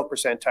 11 to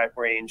 12% type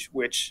range,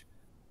 which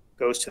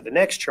goes to the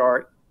next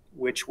chart,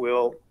 which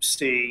will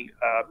see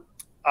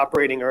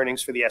operating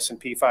earnings for the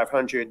S&P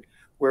 500.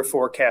 We're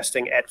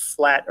forecasting at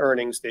flat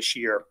earnings this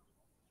year.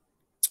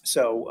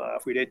 So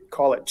if we did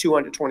call it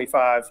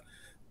 225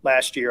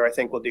 last year, I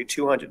think we'll do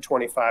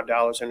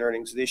 $225 in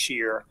earnings this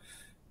year.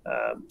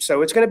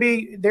 So it's going to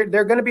be there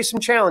are going to be some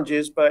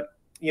challenges, but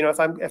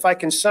if I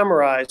can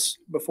summarize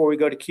before we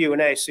go to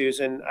Q&A,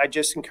 Susan, I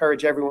just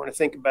encourage everyone to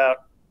think about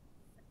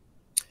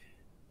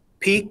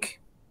peak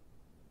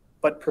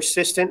but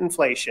persistent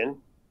inflation.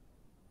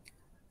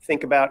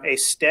 Think about a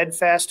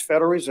steadfast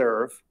Federal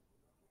Reserve,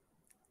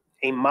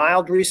 a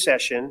mild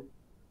recession,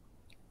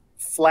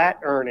 flat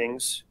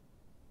earnings,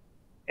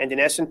 and an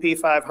S&P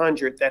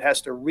 500 that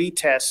has to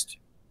retest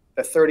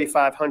the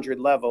 3,500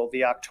 level,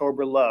 the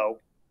October low.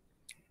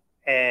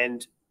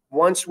 And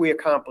once we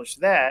accomplish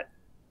that,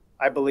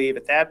 I believe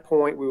at that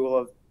point we will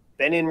have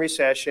been in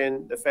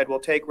recession. The Fed will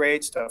take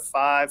rates to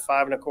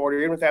 5.25,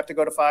 even if they have to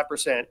go to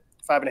 5%,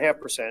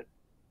 5.5%.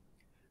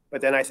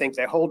 But then I think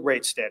they hold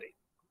rates steady.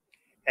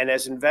 And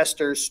as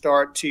investors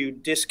start to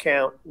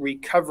discount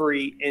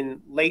recovery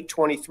in late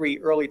 23,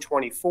 early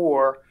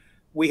 24,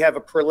 we have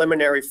a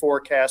preliminary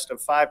forecast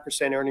of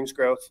 5% earnings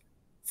growth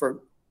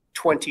for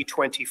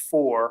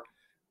 2024,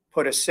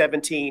 put a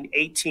 17,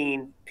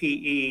 18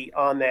 PE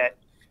on that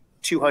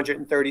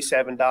 $237,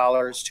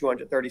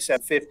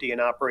 $237.50 in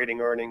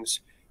operating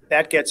earnings.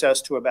 That gets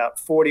us to about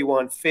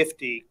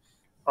 41.50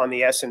 on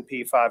the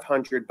S&P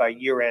 500 by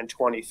year end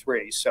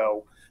 23.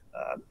 So,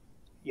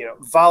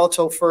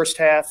 volatile first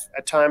half,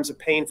 at times a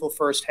painful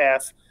first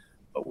half,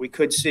 but we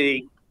could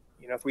see,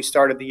 if we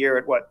started the year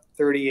at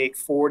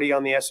 38.40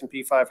 on the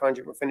S&P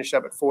 500, we'll finish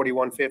up at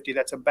 41.50.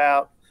 That's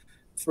about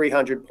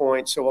 300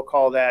 points. So we'll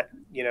call that,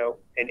 an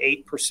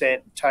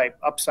 8% type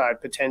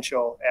upside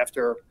potential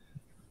after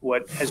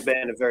what has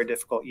been a very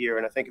difficult year.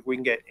 And I think if we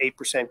can get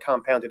 8%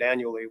 compounded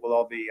annually, we'll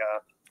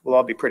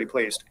all be pretty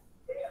pleased.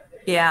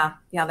 Yeah,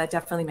 that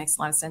definitely makes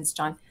a lot of sense,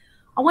 John.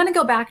 I want to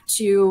go back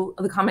to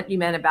the comment you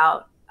made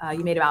about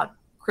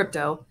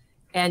crypto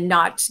and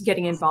not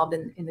getting involved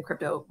in the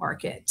crypto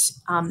market.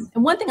 And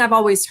one thing I've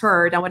always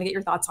heard, I want to get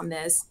your thoughts on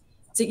this,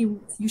 is that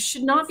you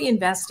should not be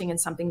investing in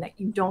something that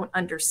you don't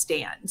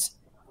understand.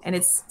 And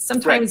it's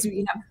sometimes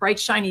you have bright,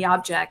 shiny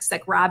objects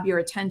that grab your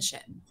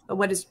attention. But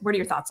what are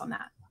your thoughts on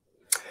that?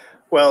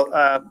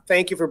 Well,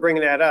 thank you for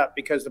bringing that up,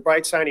 because the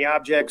bright, shiny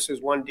objects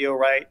is one deal,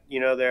 right?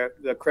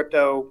 The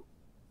crypto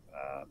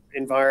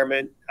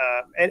environment.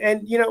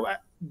 And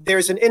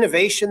there's an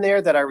innovation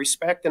there that I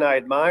respect and I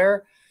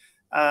admire.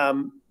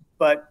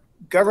 But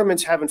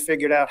governments haven't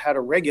figured out how to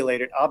regulate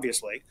it,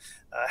 obviously,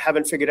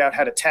 haven't figured out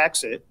how to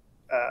tax it.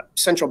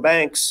 Central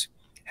banks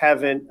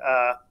haven't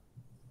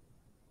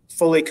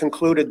fully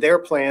concluded their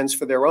plans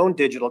for their own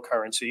digital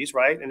currencies,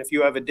 right? And if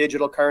you have a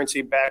digital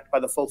currency backed by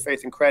the full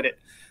faith and credit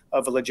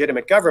of a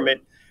legitimate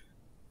government,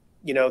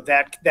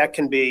 that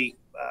can be,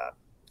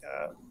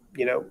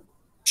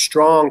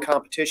 strong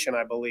competition,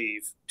 I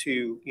believe,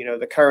 to,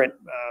 the current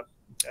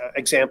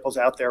examples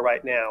out there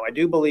right now. I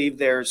do believe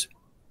there's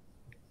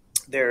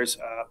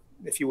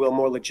if you will,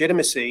 more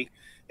legitimacy,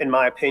 in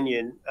my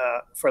opinion,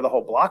 for the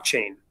whole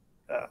blockchain,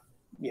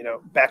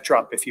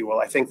 backdrop, if you will.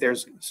 I think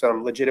there's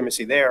some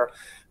legitimacy there,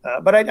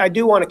 but I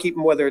do want to keep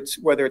them, whether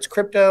it's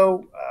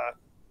crypto,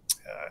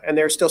 and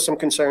there's still some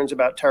concerns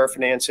about terror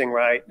financing,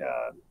 right?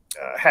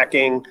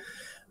 Hacking.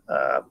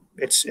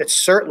 It's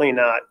certainly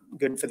not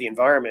good for the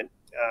environment.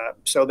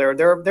 So there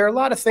are a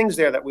lot of things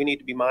there that we need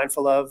to be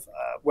mindful of,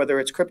 whether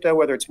it's crypto,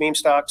 whether it's meme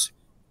stocks.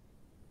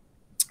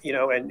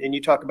 And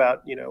you talk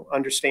about,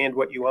 understand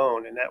what you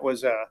own. And that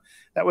was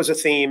a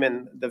theme.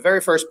 And the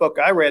very first book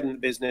I read in the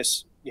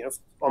business,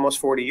 almost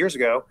 40 years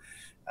ago,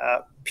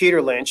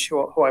 Peter Lynch,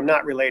 who I'm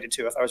not related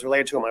to. If I was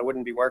related to him, I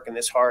wouldn't be working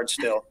this hard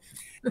still.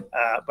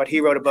 But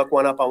he wrote a book,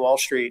 One Up on Wall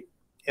Street.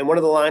 And one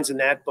of the lines in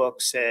that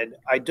book said,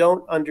 "I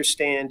don't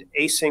understand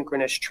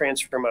asynchronous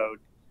transfer mode,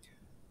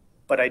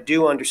 but I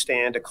do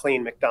understand a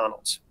clean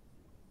McDonald's."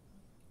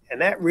 And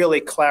that really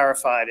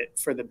clarified it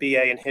for the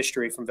BA in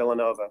history from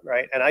Villanova,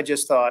 right? And I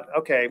just thought,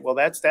 okay, well,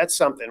 that's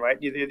something, right?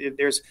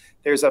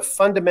 There's a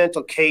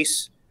fundamental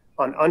case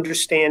on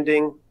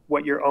understanding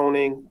what you're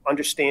owning,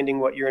 understanding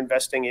what you're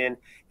investing in,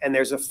 and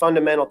there's a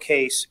fundamental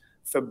case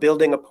for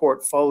building a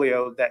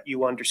portfolio that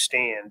you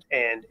understand.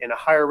 And in a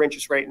higher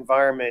interest rate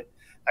environment,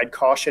 I'd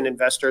caution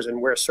investors,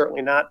 and we're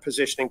certainly not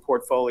positioning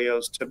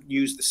portfolios to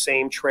use the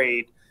same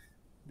trade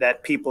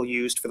that people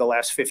used for the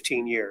last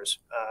 15 years.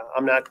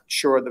 I'm not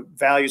sure the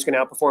value is going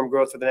to outperform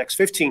growth for the next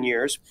 15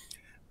 years,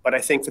 but I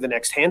think for the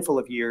next handful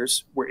of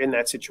years, we're in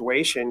that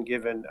situation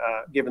given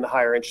the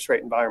higher interest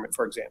rate environment,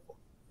 for example.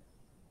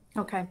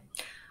 Okay.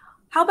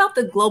 How about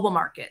the global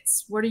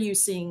markets? What are you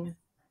seeing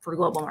for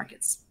global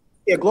markets?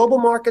 Yeah, global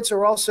markets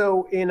are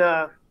also in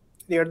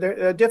they're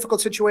a difficult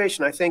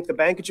situation. I think the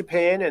Bank of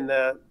Japan and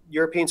the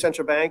European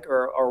Central Bank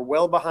are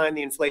well behind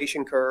the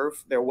inflation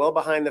curve. They're well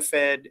behind the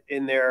Fed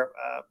in their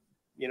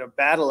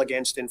battle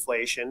against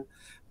inflation.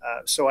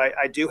 So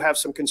I do have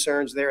some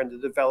concerns there in the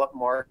developed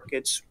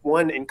markets.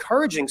 One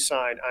encouraging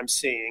sign I'm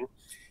seeing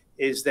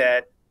is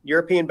that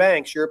European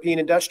banks, European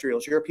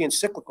industrials, European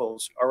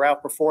cyclicals are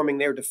outperforming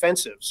their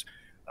defensives.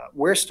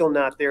 We're still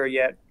not there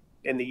yet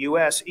in the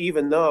U.S.,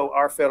 even though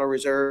our Federal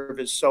Reserve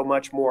is so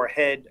much more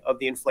ahead of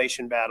the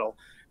inflation battle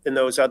than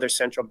those other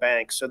central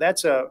banks. So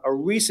that's a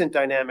recent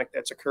dynamic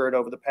that's occurred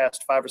over the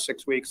past 5 or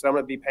 6 weeks that I'm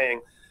going to be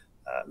paying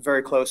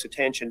very close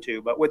attention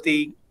to. But with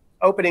the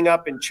opening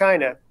up in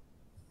China,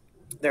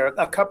 there are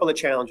a couple of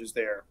challenges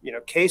there.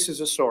 Cases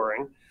are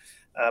soaring,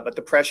 but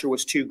the pressure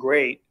was too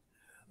great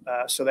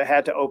So they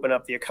had to open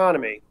up the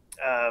economy.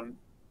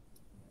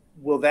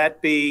 Will that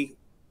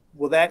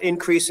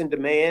increase in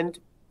demand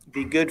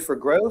be good for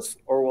growth,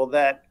 or will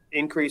that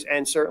increase,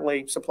 and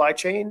certainly supply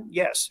chain?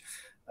 Yes.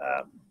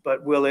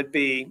 But will it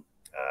be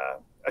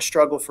a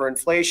struggle for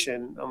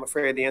inflation? I'm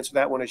afraid the answer to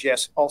that one is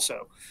yes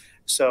also.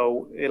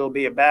 So it'll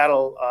be a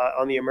battle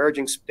on the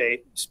emerging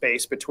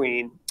space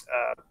between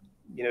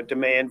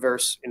demand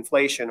versus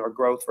inflation, or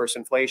growth versus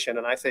inflation.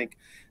 And I think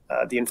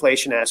the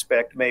inflation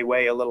aspect may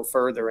weigh a little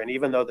further. And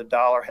even though the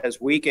dollar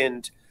has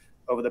weakened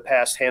over the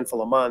past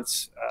handful of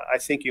months, I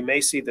think you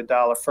may see the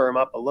dollar firm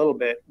up a little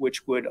bit,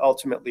 which would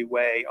ultimately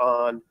weigh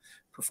on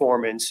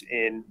performance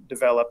in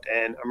developed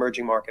and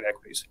emerging market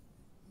equities.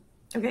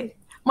 Okay.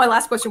 My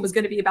last question was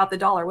going to be about the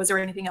dollar. Was there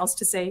anything else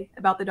to say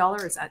about the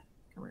dollar? Is that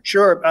correct?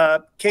 Sure.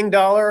 King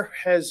dollar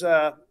has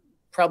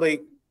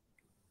probably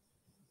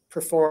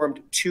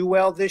performed too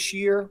well this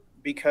year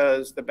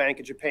because the Bank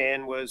of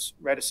Japan was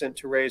reticent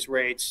to raise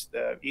rates.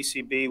 The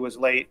ECB was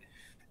late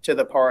to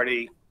the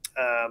party.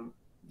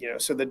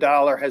 So the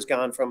dollar has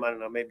gone from, I don't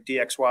know, maybe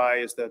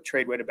DXY is the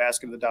trade weighted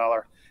basket of the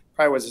dollar,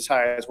 probably was as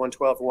high as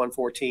 112 or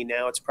 114.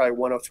 Now it's probably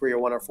 103 or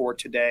 104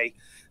 today.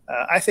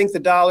 I think the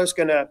dollar's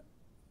going to,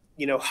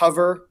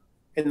 hover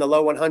in the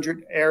low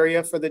 100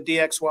 area for the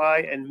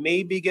DXY and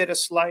maybe get a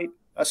slight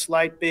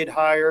bid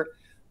higher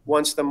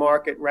once the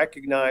market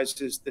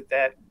recognizes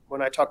that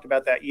when I talked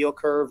about that yield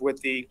curve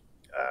with the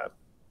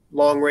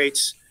long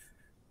rates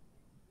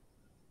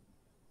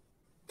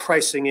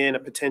pricing in a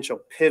potential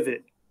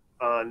pivot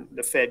on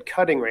the Fed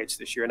cutting rates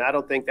this year. And I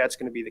don't think that's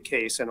going to be the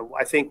case. And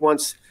I think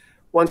once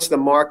the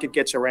market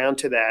gets around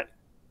to that,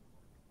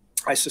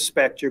 I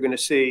suspect you're going to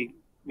see,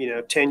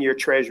 10-year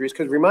treasuries.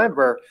 Because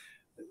remember,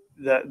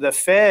 the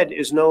Fed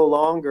is no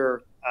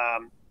longer,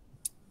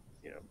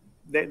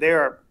 they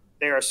are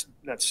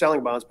not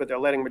selling bonds, but they're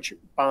letting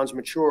bonds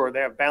mature. They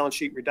have balance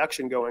sheet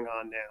reduction going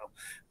on now.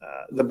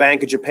 The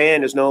Bank of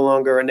Japan is no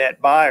longer a net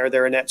buyer;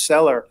 they're a net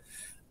seller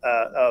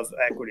of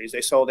equities.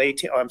 They sold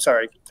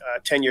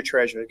 10-year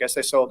treasury. I guess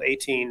they sold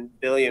 18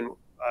 billion.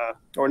 I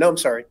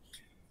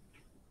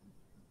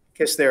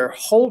guess their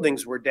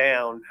holdings were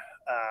down.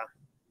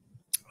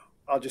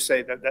 I'll just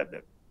say that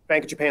the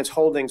Bank of Japan's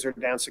holdings are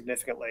down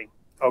significantly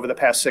over the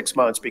past 6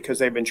 months because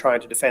they've been trying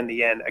to defend the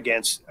yen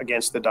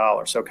against the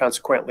dollar. So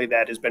consequently,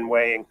 that has been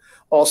weighing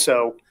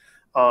also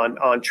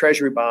on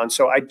treasury bonds.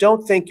 So I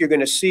don't think you're going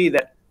to see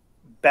that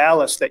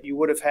ballast that you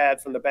would have had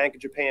from the Bank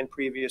of Japan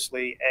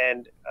previously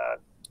and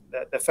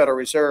the Federal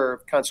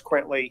Reserve.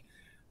 Consequently,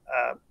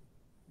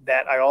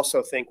 that I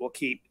also think will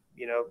keep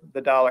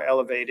the dollar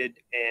elevated.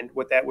 And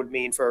what that would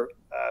mean for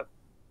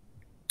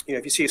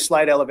if you see a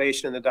slight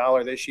elevation in the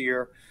dollar this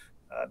year.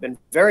 I've been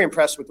very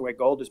impressed with the way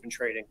gold has been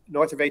trading.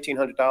 North of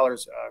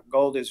 $1,800,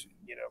 gold has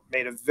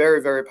made a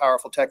very, very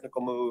powerful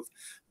technical move.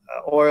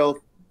 Oil,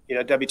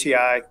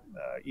 WTI,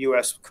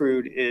 U.S.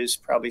 crude is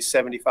probably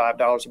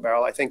 $75 a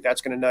barrel. I think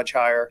that's going to nudge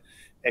higher.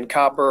 And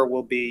copper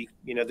will be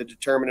the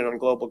determinant on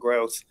global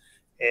growth.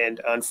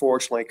 And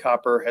unfortunately,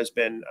 copper has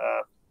been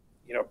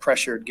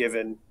pressured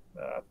given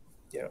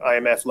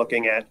IMF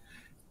looking at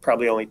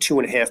probably only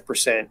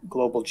 2.5%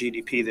 global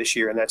GDP this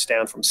year, and that's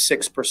down from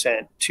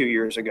 6% 2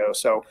 years ago.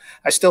 So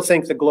I still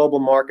think the global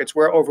markets,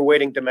 we're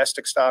overweighting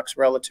domestic stocks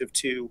relative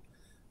to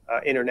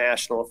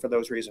international for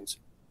those reasons.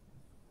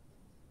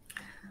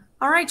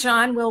 All right,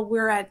 John. Well,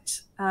 we're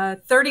at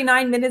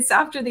 39 minutes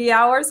after the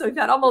hour, so we've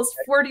had almost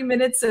 40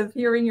 minutes of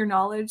hearing your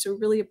knowledge. So we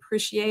really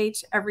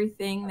appreciate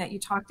everything that you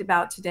talked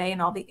about today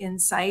and all the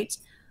insight.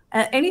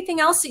 Anything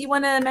else that you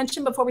want to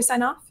mention before we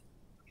sign off?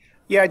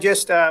 Yeah, I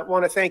just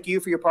want to thank you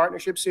for your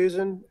partnership,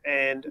 Susan,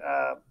 and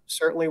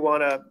certainly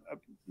want to,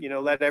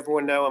 let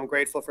everyone know I'm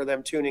grateful for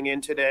them tuning in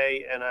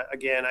today. And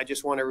again, I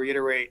just want to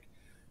reiterate,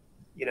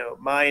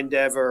 my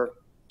endeavor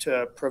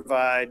to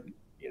provide,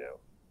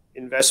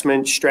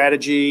 investment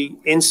strategy,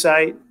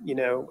 insight,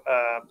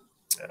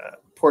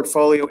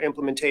 portfolio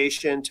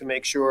implementation to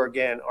make sure,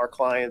 again, our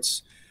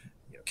clients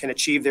can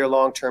achieve their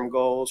long-term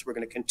goals. We're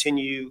going to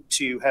continue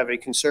to have a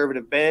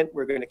conservative bent.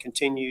 We're going to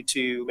continue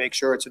to make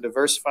sure it's a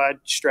diversified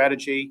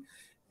strategy.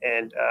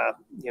 And,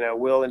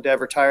 we'll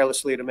endeavor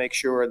tirelessly to make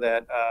sure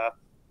that,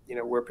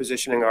 we're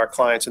positioning our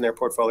clients and their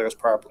portfolios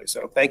properly.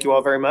 So thank you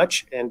all very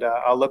much. And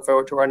I'll look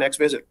forward to our next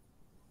visit.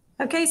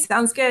 Okay,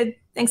 sounds good.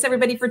 Thanks,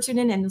 everybody, for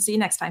tuning in. We'll see you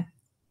next time.